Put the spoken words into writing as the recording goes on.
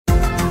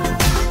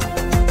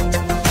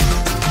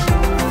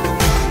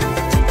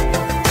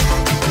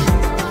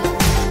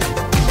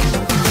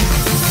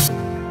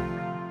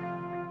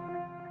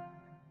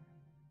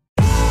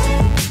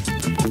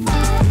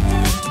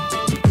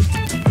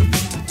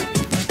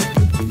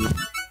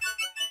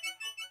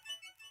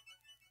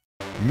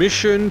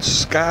Mission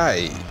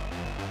Sky.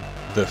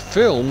 The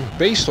film,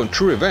 based on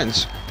true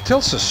events,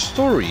 tells a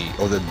story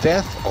of the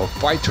death of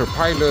fighter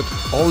pilot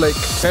Oleg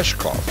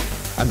Peshkov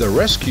and the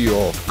rescue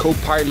of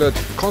co-pilot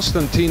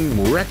Konstantin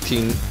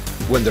Murektin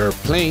when their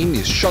plane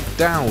is shot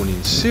down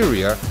in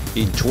Syria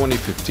in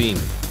 2015.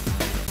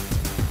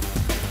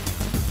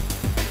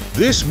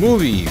 This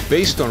movie,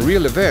 based on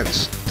real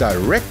events,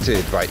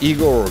 directed by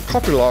Igor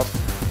Kopylov,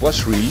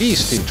 was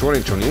released in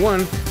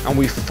 2021 and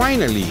we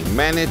finally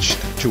managed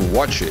to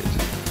watch it.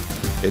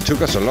 It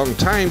took us a long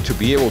time to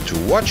be able to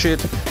watch it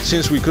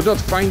since we could not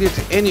find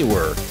it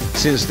anywhere,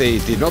 since they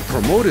did not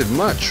promote it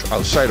much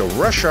outside of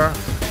Russia,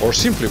 or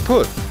simply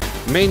put,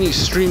 many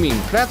streaming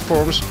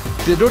platforms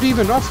did not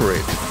even offer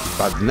it,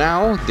 but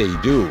now they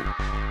do.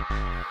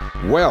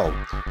 Well,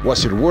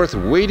 was it worth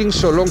waiting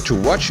so long to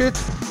watch it?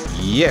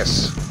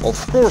 Yes, of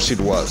course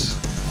it was.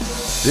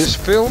 This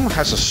film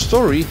has a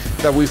story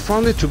that we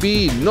found it to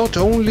be not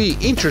only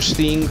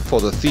interesting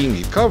for the theme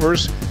it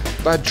covers,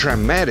 but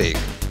dramatic,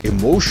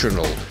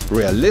 emotional,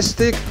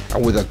 realistic,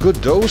 and with a good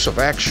dose of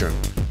action.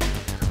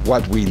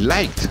 What we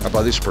liked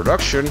about this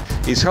production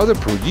is how the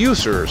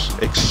producers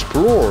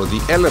explore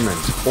the element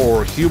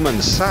or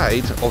human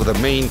side of the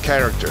main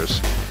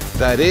characters.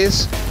 That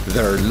is,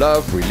 their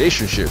love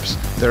relationships,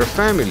 their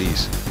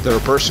families, their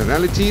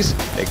personalities,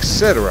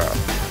 etc.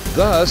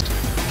 Thus,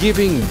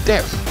 giving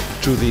depth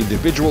to the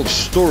individual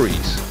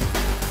stories.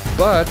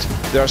 But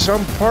there are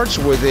some parts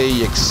where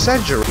they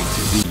exaggerate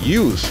the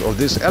use of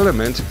this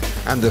element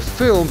and the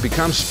film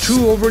becomes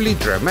too overly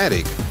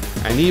dramatic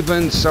and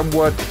even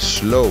somewhat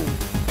slow.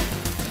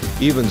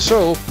 Even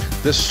so,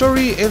 the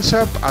story ends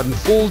up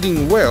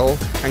unfolding well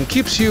and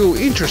keeps you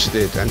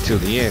interested until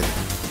the end.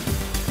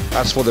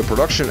 As for the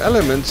production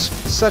elements,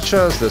 such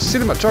as the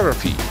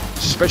cinematography,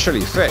 special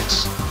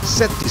effects,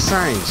 set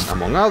designs,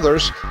 among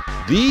others,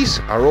 these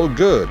are all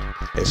good,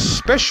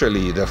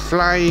 especially the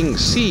flying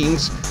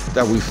scenes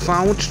that we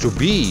found to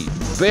be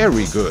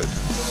very good.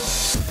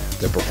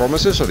 The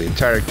performances of the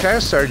entire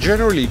cast are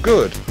generally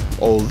good,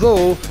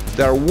 although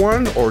there are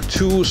one or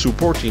two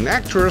supporting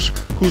actors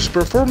whose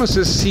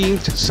performances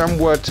seemed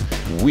somewhat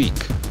weak.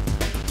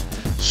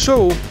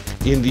 So,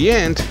 in the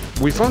end,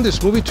 we found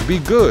this movie to be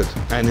good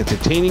and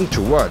entertaining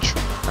to watch,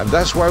 and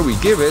that's why we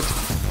give it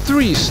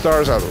 3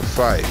 stars out of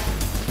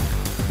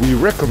 5. We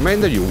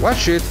recommend that you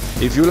watch it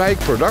if you like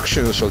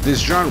productions of this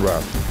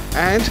genre,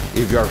 and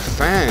if you are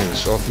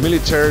fans of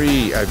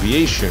military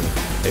aviation,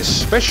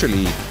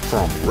 especially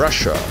from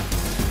Russia.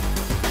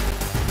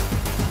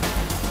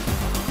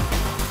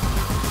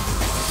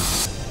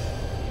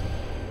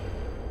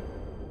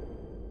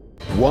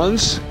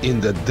 Once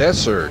in the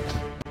desert.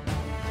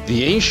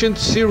 The ancient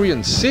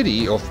Syrian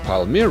city of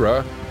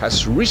Palmyra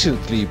has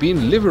recently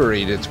been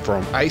liberated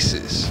from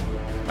ISIS.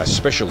 A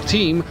special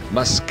team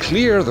must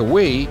clear the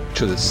way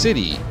to the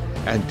city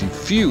and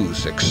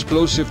defuse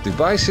explosive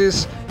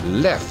devices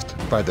left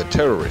by the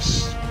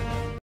terrorists.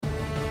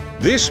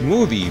 This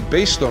movie,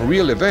 based on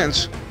real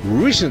events,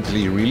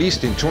 recently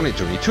released in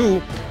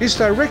 2022, is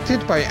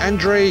directed by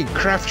Andrei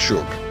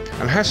Kravchuk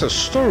and has a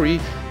story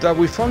that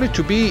we found it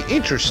to be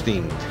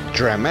interesting,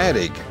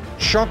 dramatic,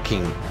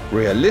 shocking,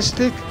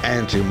 realistic,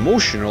 and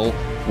emotional,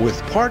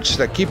 with parts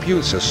that keep you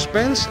in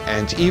suspense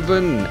and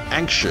even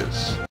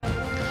anxious.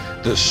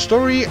 The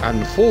story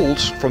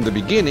unfolds from the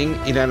beginning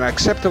in an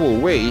acceptable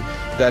way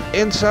that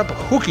ends up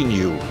hooking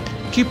you,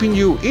 keeping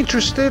you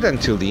interested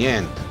until the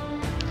end.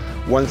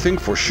 One thing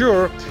for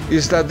sure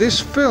is that this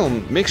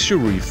film makes you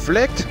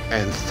reflect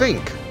and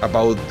think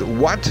about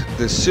what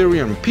the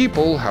Syrian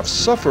people have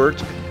suffered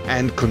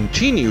and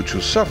continue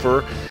to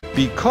suffer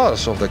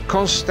because of the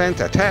constant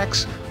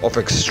attacks of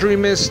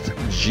extremist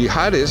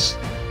jihadists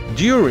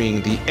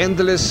during the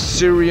endless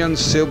Syrian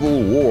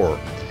civil war,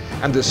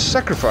 and the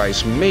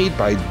sacrifice made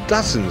by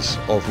dozens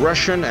of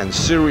Russian and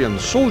Syrian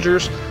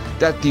soldiers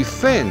that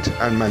defend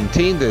and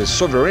maintain the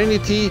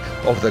sovereignty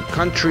of the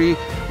country,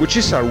 which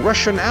is a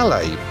Russian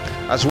ally,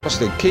 as was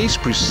the case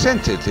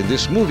presented in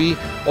this movie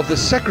of the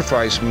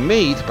sacrifice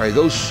made by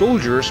those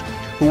soldiers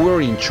who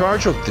were in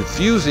charge of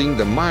defusing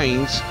the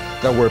mines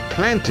that were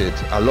planted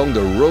along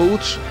the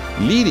roads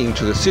leading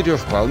to the city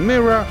of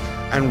Palmyra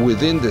and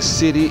within the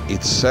city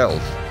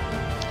itself.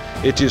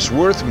 It is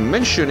worth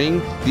mentioning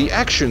the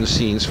action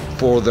scenes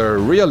for their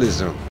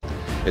realism,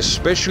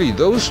 especially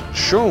those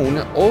shown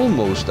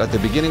almost at the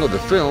beginning of the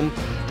film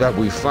that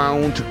we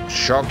found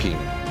shocking.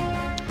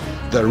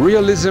 The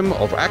realism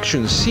of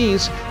action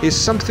scenes is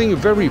something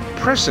very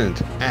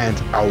present and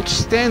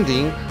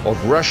outstanding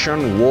of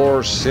Russian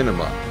war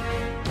cinema.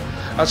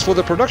 As for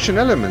the production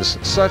elements,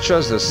 such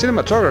as the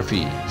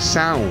cinematography,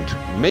 sound,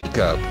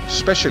 makeup,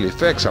 special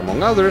effects,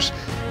 among others,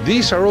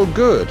 these are all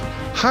good,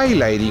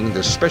 highlighting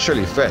the special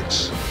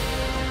effects.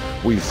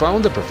 We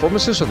found the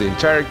performances of the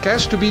entire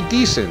cast to be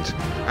decent,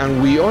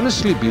 and we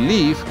honestly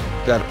believe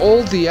that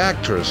all the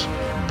actors,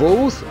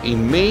 both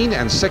in main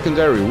and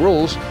secondary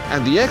roles,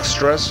 and the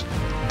extras,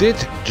 did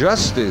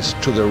justice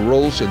to their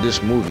roles in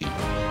this movie.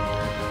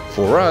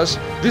 For us,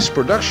 this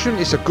production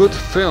is a good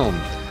film,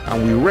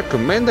 and we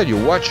recommend that you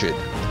watch it.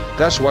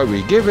 That's why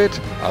we give it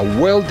a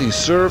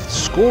well-deserved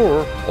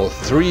score of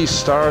 3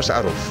 stars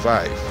out of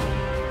 5.